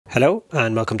Hello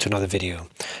and welcome to another video.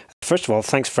 First of all,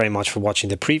 thanks very much for watching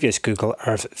the previous Google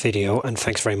Earth video and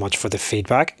thanks very much for the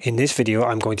feedback. In this video,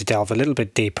 I'm going to delve a little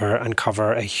bit deeper and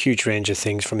cover a huge range of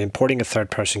things from importing a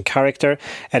third-person character,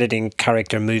 editing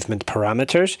character movement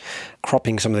parameters,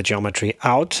 cropping some of the geometry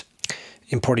out,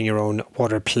 importing your own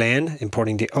water plane,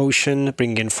 importing the ocean,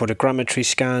 bringing in photogrammetry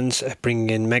scans, bringing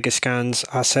in megascans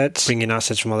assets, bringing in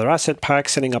assets from other asset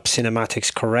packs, setting up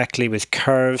cinematics correctly with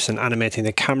curves and animating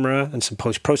the camera and some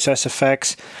post-process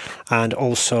effects, and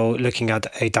also looking at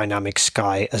a dynamic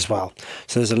sky as well.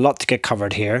 So there's a lot to get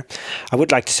covered here. I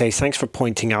would like to say thanks for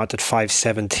pointing out at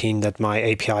 5.17 that my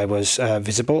API was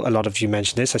visible. A lot of you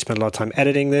mentioned this. I spent a lot of time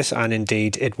editing this and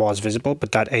indeed it was visible,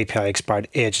 but that API expired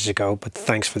ages ago, but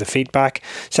thanks for the feedback.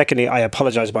 Secondly, I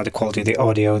apologize about the quality of the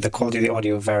audio. The quality of the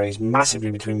audio varies massively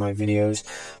between my videos.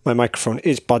 My microphone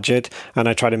is budget and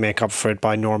I try to make up for it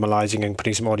by normalizing and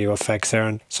putting some audio effects there,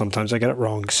 and sometimes I get it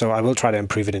wrong. So I will try to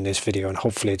improve it in this video and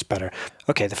hopefully it's better.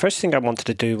 Okay, the first thing I wanted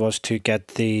to do was to get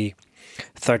the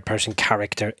third-person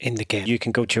character in the game. You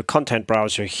can go to your content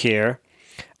browser here.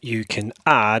 You can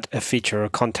add a feature or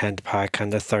content pack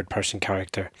and a third-person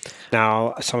character.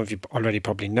 Now, some of you already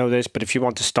probably know this, but if you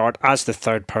want to start as the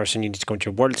third person, you need to go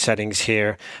into your world settings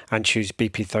here and choose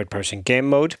BP third-person game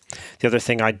mode. The other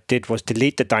thing I did was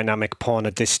delete the dynamic pawn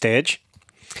at this stage.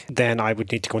 Then I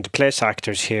would need to go into place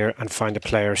actors here and find a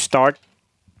player start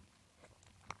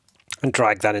and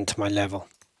drag that into my level.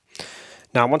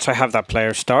 Now, once I have that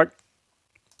player start,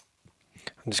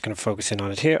 I'm just going to focus in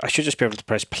on it here. I should just be able to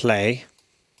press play.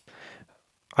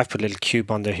 I've put a little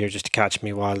cube under here just to catch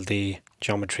me while the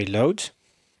geometry loads.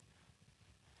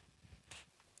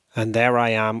 And there I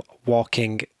am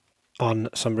walking on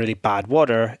some really bad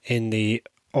water in the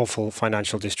awful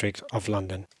financial district of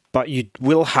London. But you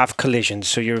will have collisions,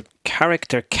 so your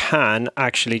character can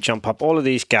actually jump up all of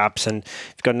these gaps, and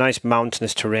if you've got nice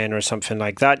mountainous terrain or something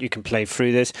like that, you can play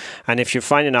through this. And if you're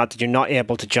finding out that you're not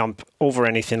able to jump over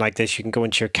anything like this, you can go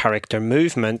into your character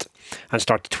movement and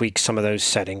start to tweak some of those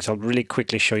settings. I'll really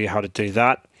quickly show you how to do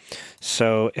that.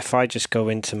 So if I just go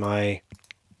into my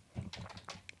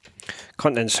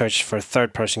content search for a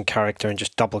third-person character and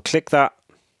just double click that,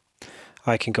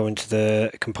 I can go into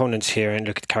the components here and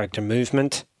look at character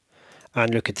movement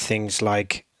and look at things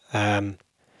like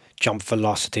jump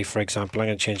velocity, for example. I'm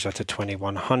going to change that to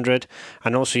 2100.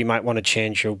 And also you might want to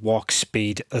change your walk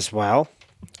speed as well,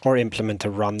 or implement a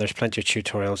run. There's plenty of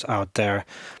tutorials out there.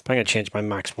 But I'm going to change my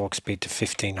max walk speed to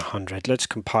 1500. Let's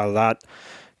compile that,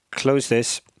 close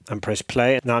this and press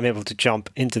play. Now I'm able to jump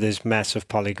into this mess of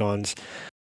polygons.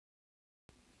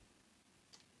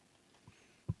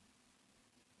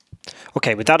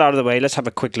 Okay, with that out of the way, let's have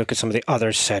a quick look at some of the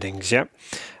other settings. Yeah.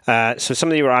 So some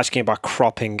of you were asking about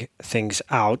cropping things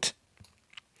out.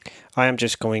 I am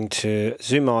just going to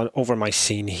zoom on over my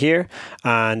scene here,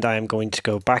 and I am going to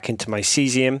go back into my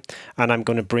cesium, and I'm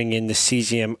going to bring in the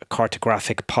cesium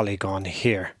cartographic polygon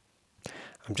here.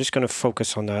 I'm just going to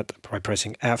focus on that by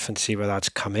pressing F and see where that's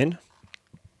come in.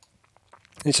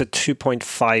 It's a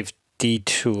 2.5D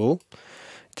tool.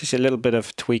 Just a little bit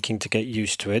of tweaking to get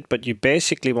used to it, but you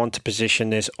basically want to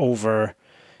position this over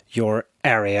your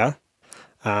area.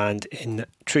 And in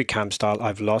true cam style,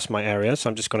 I've lost my area, so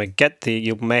I'm just going to get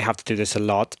you may have to do this a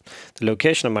lot, the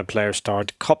location of my player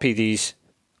start, copy these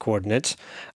coordinates,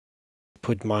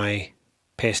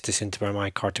 paste this into where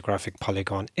my cartographic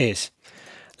polygon is.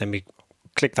 Let me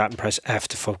click that and press F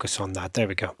to focus on that. There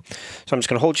we go. So I'm just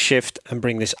going to hold shift and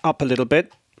bring this up a little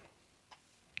bit.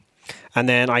 And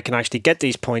then I can actually get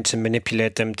these points and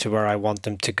manipulate them to where I want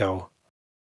them to go.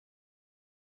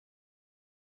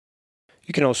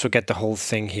 You can also get the whole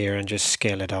thing here and just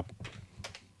scale it up.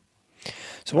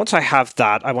 So once I have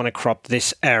that, I want to crop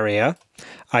this area.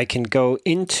 I can go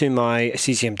into my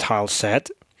cesium tile set,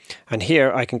 and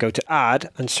here I can go to add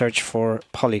and search for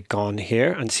polygon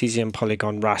here, and cesium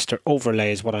polygon raster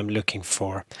overlay is what I'm looking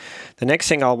for. The next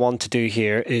thing I'll want to do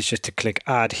here is just to click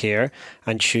add here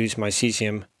and choose my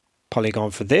cesium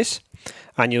polygon for this,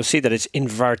 and you'll see that it's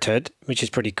inverted, which is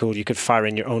pretty cool. You could fire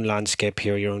in your own landscape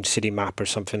here, your own city map or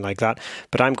something like that,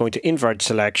 but I'm going to invert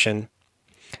selection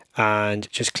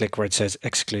and just click where it says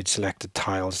exclude selected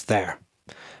tiles there,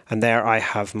 and there I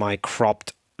have my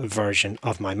cropped version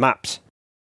of my maps.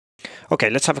 Okay,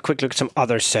 let's have a quick look at some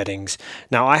other settings.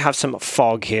 Now I have some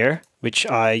fog here, which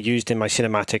I used in my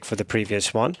cinematic for the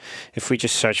previous one. If we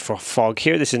just search for fog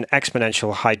here, this is an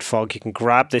exponential height fog. You can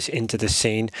grab this into the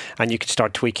scene and you can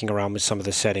start tweaking around with some of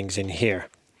the settings in here.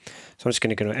 So I'm just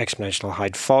going to go to exponential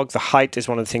height fog. The height is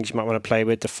one of the things you might want to play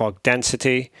with, the fog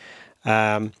density,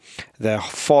 the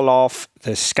fall off,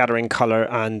 the scattering color,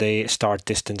 and the start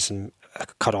distance and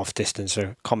cutoff distance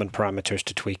or common parameters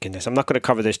to tweak in this. I'm not going to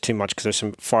cover this too much because there's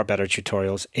some far better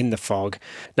tutorials in the fog.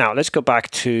 Now let's go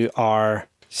back to our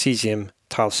cesium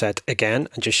tile set again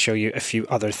and just show you a few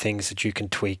other things that you can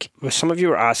tweak. Well, some of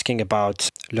you are asking about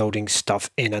loading stuff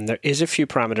in, and there is a few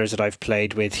parameters that I've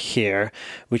played with here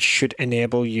which should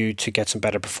enable you to get some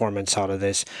better performance out of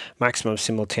this. Maximum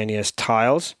simultaneous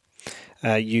tiles.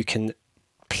 You can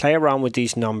play around with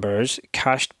these numbers,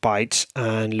 cached bytes,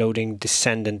 and loading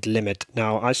descendant limit.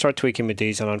 Now I started tweaking with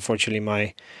these, and unfortunately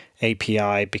my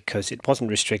API, because it wasn't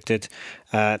restricted,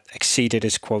 exceeded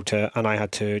its quota, and I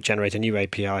had to generate a new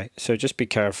API. So just be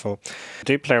careful.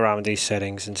 Do play around with these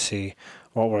settings and see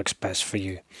what works best for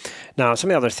you. Now some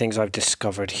of the other things I've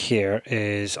discovered here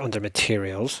is under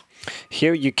materials.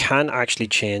 Here you can actually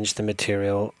change the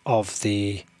material of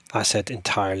the asset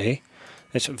entirely.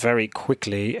 Let's very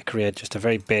quickly create just a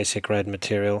very basic red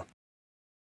material.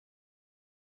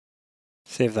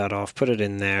 Save that off, put it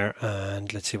in there,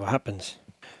 and let's see what happens.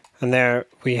 And there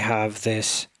we have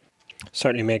this.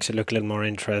 Certainly makes it look a little more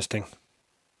interesting.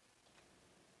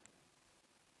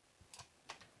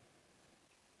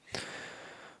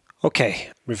 Okay,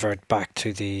 revert back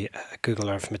to the Google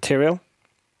Earth material.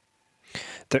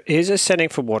 There is a setting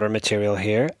for water material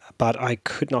here, but I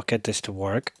could not get this to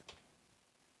work.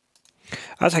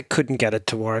 As I couldn't get it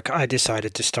to work, I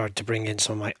decided to start to bring in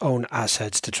some of my own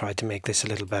assets to try to make this a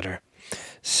little better.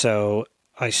 So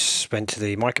I went to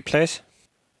the marketplace,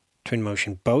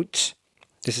 Twinmotion boats.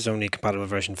 This is only compatible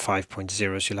version 5.0,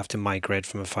 so you'll have to migrate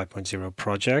from a 5.0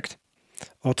 project.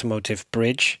 Automotive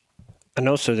bridge, and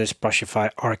also this Brushify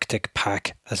Arctic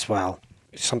pack as well.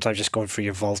 Sometimes just going through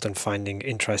your vault and finding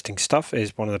interesting stuff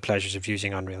is one of the pleasures of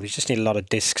using Unreal. You just need a lot of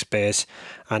disk space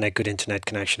and a good internet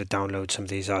connection to download some of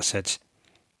these assets.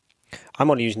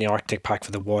 I'm only using the Arctic pack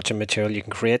for the water material. You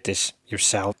can create this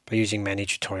yourself by using many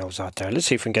tutorials out there. Let's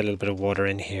see if we can get a little bit of water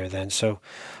in here then. So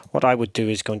what I would do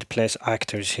is go into place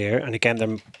actors here. And again,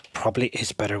 there probably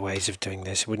is better ways of doing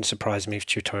this. It wouldn't surprise me if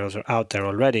tutorials are out there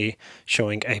already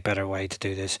showing a better way to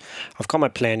do this. I've got my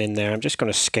plane in there. I'm just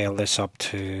going to scale this up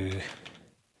to,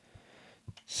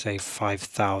 say,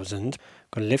 5,000. I'm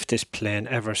going to lift this plane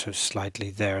ever so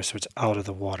slightly there so it's out of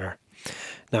the water.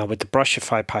 Now with the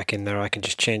Brushify pack in there, I can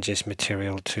just change this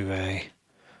material to a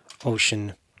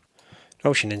ocean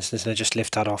instance, and I just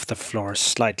lift that off the floor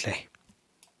slightly.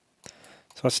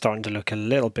 So it's starting to look a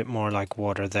little bit more like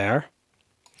water there.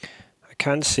 I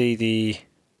can see the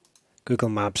Google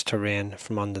Maps terrain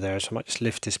from under there, so I might just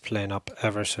lift this plane up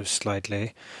ever so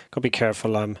slightly. Gotta be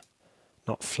careful I'm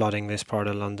not flooding this part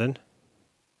of London.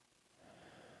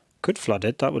 Could flood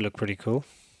it, that would look pretty cool.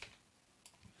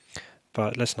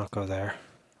 But let's not go there.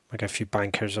 I get a few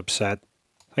bankers upset.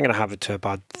 I'm going to have it to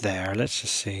about there. Let's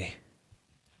just see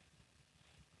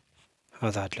how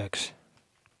that looks.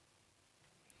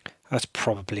 That's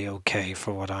probably okay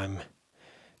for what I'm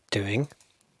doing.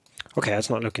 Okay, that's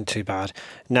not looking too bad.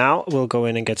 Now we'll go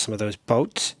in and get some of those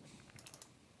boats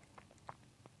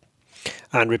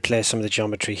and replace some of the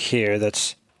geometry here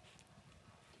that's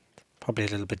probably a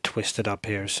little bit twisted up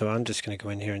here. So I'm just going to go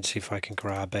in here and see if I can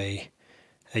grab a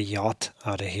yacht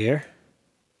out of here,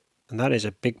 and that is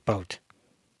a big boat.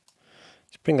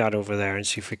 Let's bring that over there and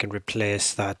see if we can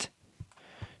replace that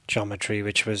geometry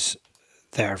which was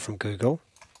there from Google.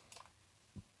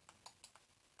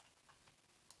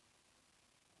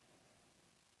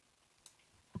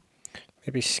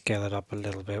 Maybe scale it up a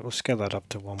little bit. We'll scale that up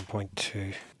to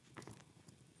 1.2.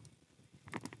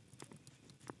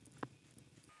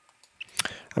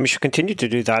 And we should continue to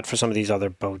do that for some of these other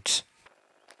boats.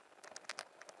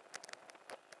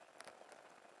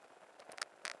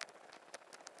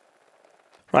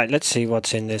 Right, let's see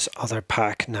what's in this other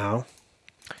pack now,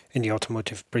 in the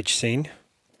automotive bridge scene.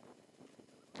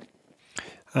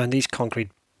 And these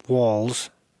concrete walls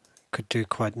could do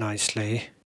quite nicely.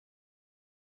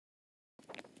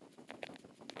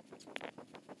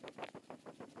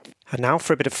 And now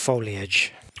for a bit of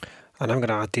foliage. And I'm going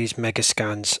to add these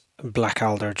Megascans black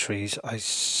alder trees. I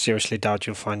seriously doubt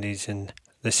you'll find these in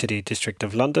the city district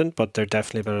of London, but they're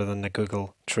definitely better than the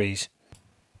Google trees.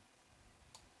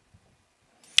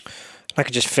 I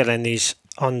could just fill in these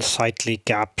unsightly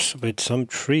gaps with some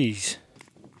trees.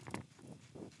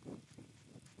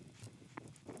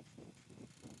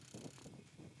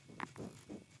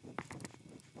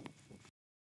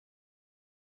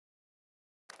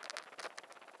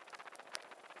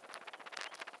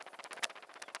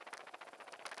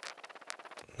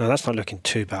 Now that's not looking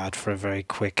too bad for a very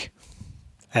quick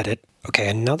edit. Okay,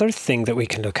 another thing that we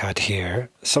can look at here,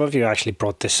 some of you actually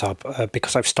brought this up,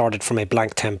 because I've started from a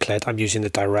blank template, I'm using the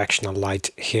directional light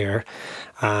here,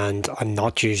 and I'm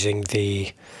not using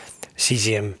the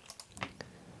cesium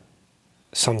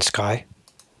sun sky.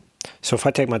 So if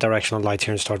I take my directional light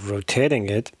here and start rotating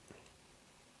it,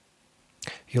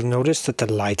 you'll notice that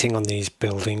the lighting on these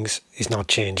buildings is not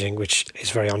changing, which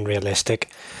is very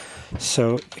unrealistic.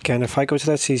 So again, if I go to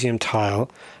that cesium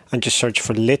tile and just search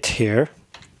for lit here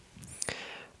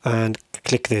and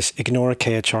click this ignore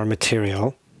KHR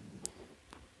material,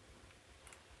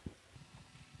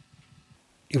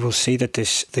 you will see that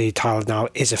the tile now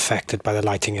is affected by the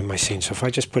lighting in my scene. So if I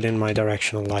just put in my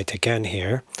directional light again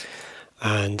here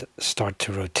and start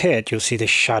to rotate, you'll see the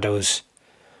shadows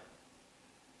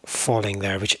falling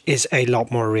there, which is a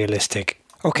lot more realistic.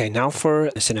 Okay, now for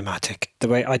a cinematic. The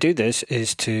way I do this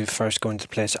is to first go into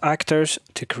place actors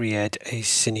to create a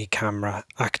cine camera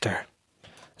actor.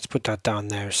 Let's put that down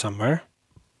there somewhere.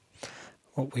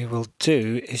 What we will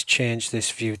do is change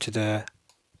this view to the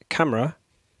camera.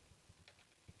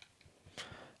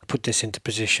 Put this into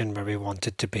position where we want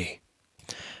it to be.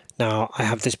 Now I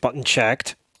have this button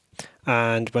checked,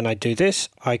 and when I do this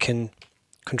I can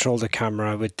control the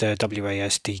camera with the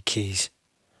WASD keys.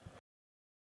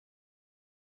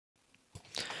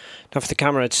 Now for the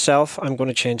camera itself, I'm going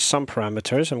to change some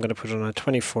parameters. I'm going to put it on a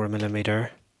 24mm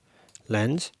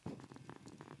lens.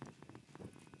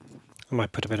 I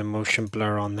might put a bit of motion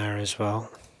blur on there as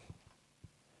well.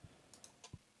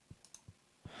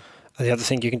 And the other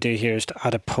thing you can do here is to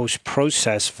add a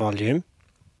post-process volume.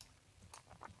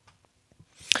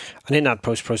 And in that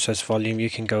post-process volume you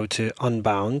can go to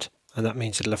unbound, and that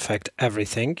means it'll affect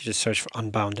everything. You just search for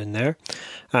unbound in there.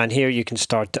 And here you can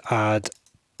start to add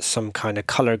some kind of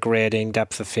color grading,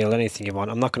 depth of field, anything you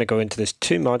want. I'm not going to go into this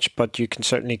too much, but you can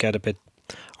certainly get a bit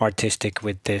artistic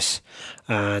with this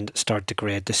and start to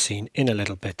grade the scene in a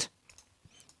little bit.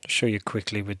 I'll show you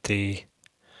quickly with the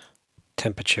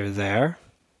temperature there.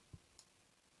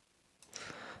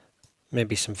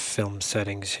 Maybe some film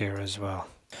settings here as well.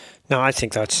 Now I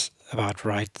think that's about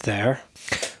right there.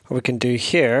 What we can do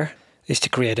here is to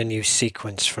create a new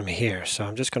sequence from here. So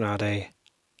I'm just going to add a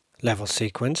level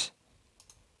sequence.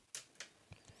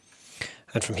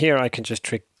 And from here I can just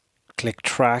click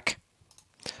track.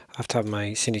 I have to have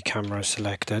my cine camera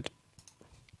selected.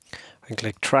 I can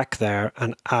click track there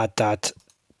and add that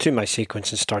to my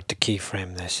sequence and start to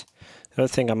keyframe this. The other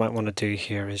thing I might want to do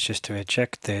here is just to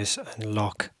eject this and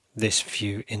lock this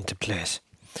view into place.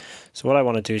 So what I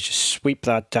want to do is just sweep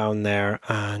that down there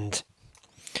and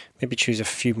maybe choose a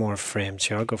few more frames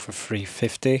here. I'll go for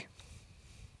 350.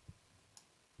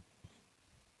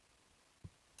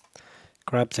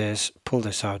 Grab this, pull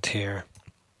this out here,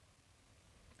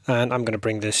 and I'm going to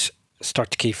bring this, start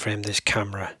to keyframe this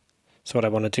camera. So what I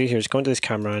want to do here is go into this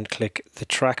camera and click the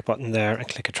track button there and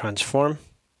click a transform.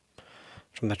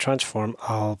 From the transform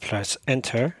I'll press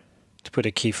enter to put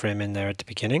a keyframe in there at the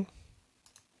beginning.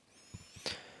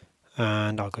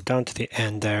 And I'll go down to the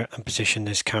end there and position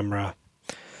this camera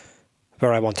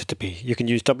where I want it to be. You can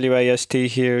use WASD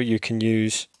here, you can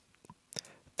use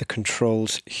the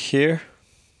controls here,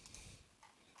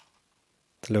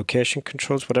 the location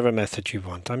controls, whatever method you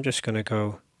want. I'm just going to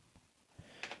go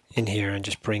in here and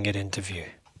just bring it into view.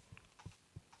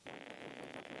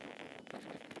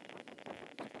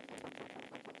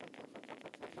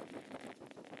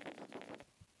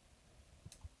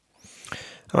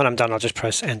 And when I'm done, I'll just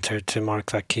press enter to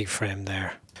mark that keyframe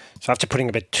there. So after putting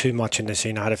a bit too much in the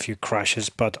scene, I had a few crashes,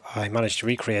 but I managed to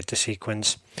recreate the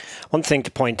sequence. One thing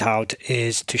to point out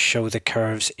is to show the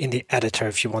curves in the editor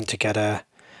if you want to get a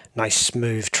nice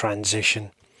smooth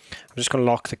transition. I'm just going to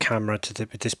lock the camera to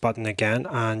with this button again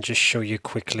and just show you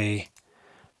quickly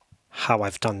how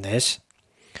I've done this.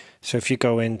 So if you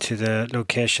go into the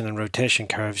location and rotation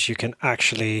curves, you can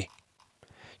actually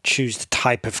choose the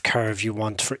type of curve you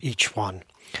want for each one.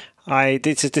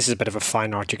 This is a bit of a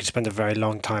fine art. You can spend a very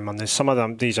long time on this. Some of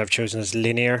them, these I've chosen as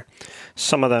linear.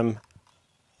 Some of them,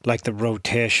 like the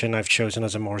rotation, I've chosen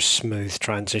as a more smooth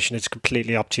transition. It's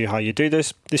completely up to you how you do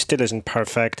this. This still isn't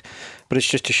perfect, but it's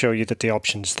just to show you that the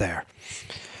option's there.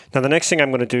 Now the next thing I'm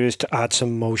going to do is to add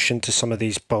some motion to some of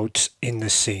these boats in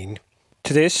the scene.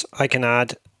 To this I can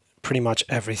add pretty much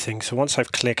everything. So once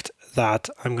I've clicked that,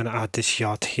 I'm going to add this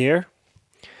yacht here.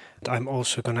 I'm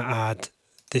also going to add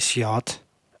this yacht,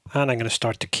 and I'm going to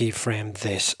start to keyframe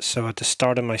this. So at the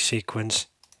start of my sequence,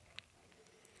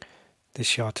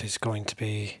 this yacht is going to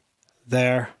be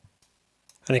there.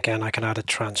 And again, I can add a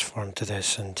transform to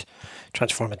this and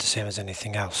transform it the same as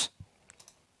anything else.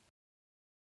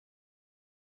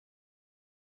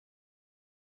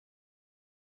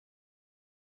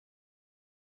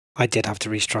 I did have to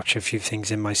restructure a few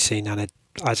things in my scene, and it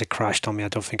as it crashed on me, I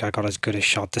don't think I got as good a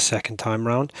shot the second time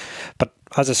round. But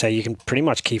as I say, you can pretty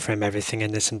much keyframe everything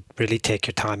in this and really take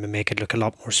your time and make it look a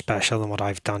lot more special than what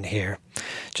I've done here.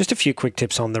 Just a few quick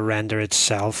tips on the render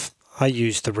itself. I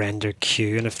use the render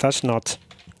queue, and if that's not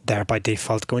there by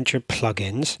default, go into your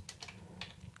plugins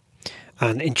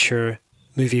and ensure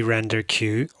movie render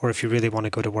queue, or if you really want to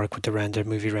go to work with the render,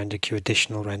 movie render queue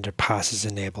additional render pass is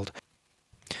enabled.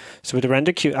 So with the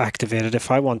render queue activated,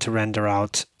 if I want to render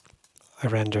out a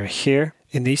render here,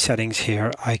 in these settings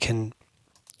here, I can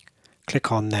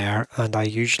click on there, and I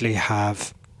usually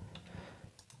have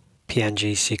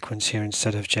PNG sequence here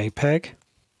instead of JPEG.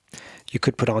 You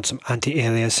could put on some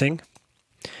anti-aliasing.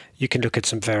 You can look at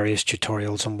some various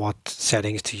tutorials on what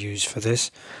settings to use for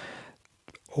this.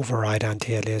 Override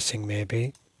anti-aliasing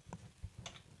maybe.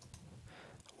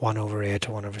 1/8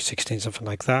 or 1/16, something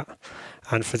like that.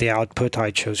 And for the output,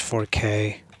 I chose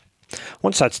 4K.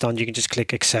 Once that's done, you can just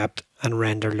click accept and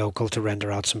render local to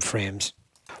render out some frames.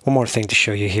 One more thing to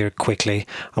show you here quickly,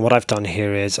 and what I've done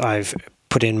here is I've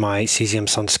put in my Cesium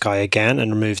Sun Sky again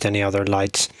and removed any other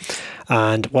lights.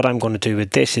 And what I'm going to do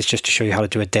with this is just to show you how to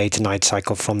do a day to night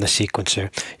cycle from the sequencer.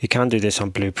 You can do this on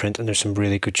Blueprint, and there's some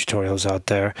really good tutorials out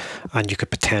there, and you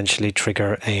could potentially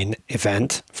trigger an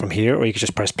event from here, or you could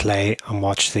just press play and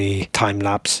watch the time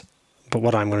lapse. But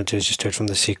what I'm going to do is just do it from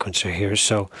the sequencer here.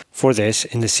 So for this,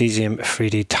 in the Cesium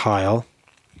 3D tile,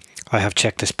 I have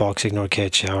checked this box, ignore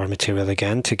KHR material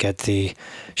again, to get the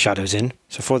shadows in.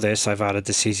 So for this, I've added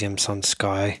the Cesium Sun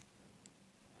Sky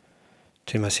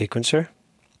to my sequencer.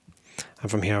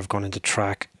 And from here, I've gone into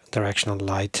track, directional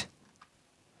light.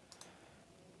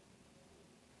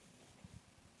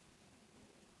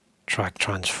 Track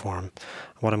transform.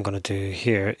 What I'm going to do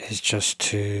here is just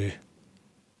to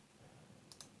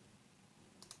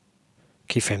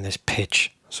keyframe this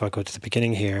pitch. So I go to the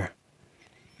beginning here.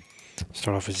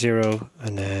 Start off with 0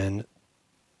 and then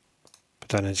put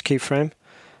that in its keyframe.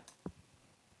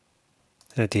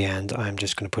 And at the end, I'm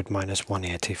just going to put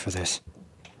 -180 for this.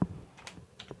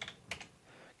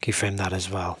 Keyframe that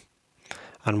as well.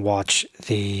 And watch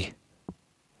the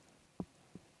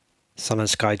sun and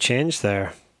sky change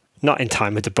there. Not in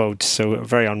time with the boat, so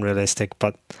very unrealistic,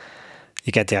 but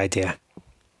you get the idea.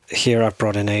 Here I've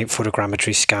brought in a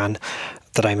photogrammetry scan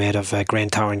that I made of Grain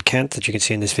Tower in Kent that you can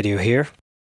see in this video here.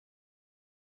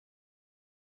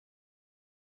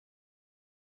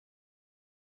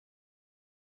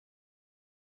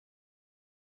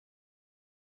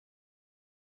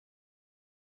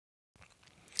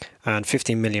 And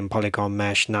 15 million polygon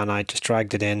mesh nanite, just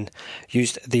dragged it in,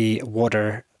 used the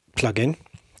water plugin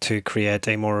to create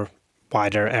a more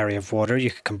wider area of water. You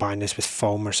could combine this with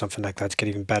foam or something like that to get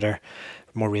even better,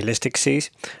 more realistic seas.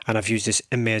 And I've used this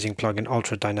amazing plugin,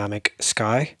 Ultra Dynamic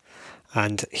Sky.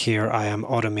 And here I am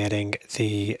automating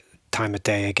the time of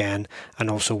day again, and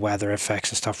also weather effects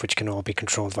and stuff, which can all be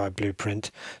controlled via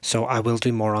Blueprint. So I will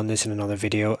do more on this in another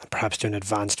video, and perhaps do an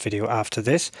advanced video after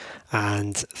this.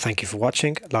 And thank you for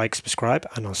watching. Like, subscribe,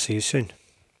 and I'll see you soon.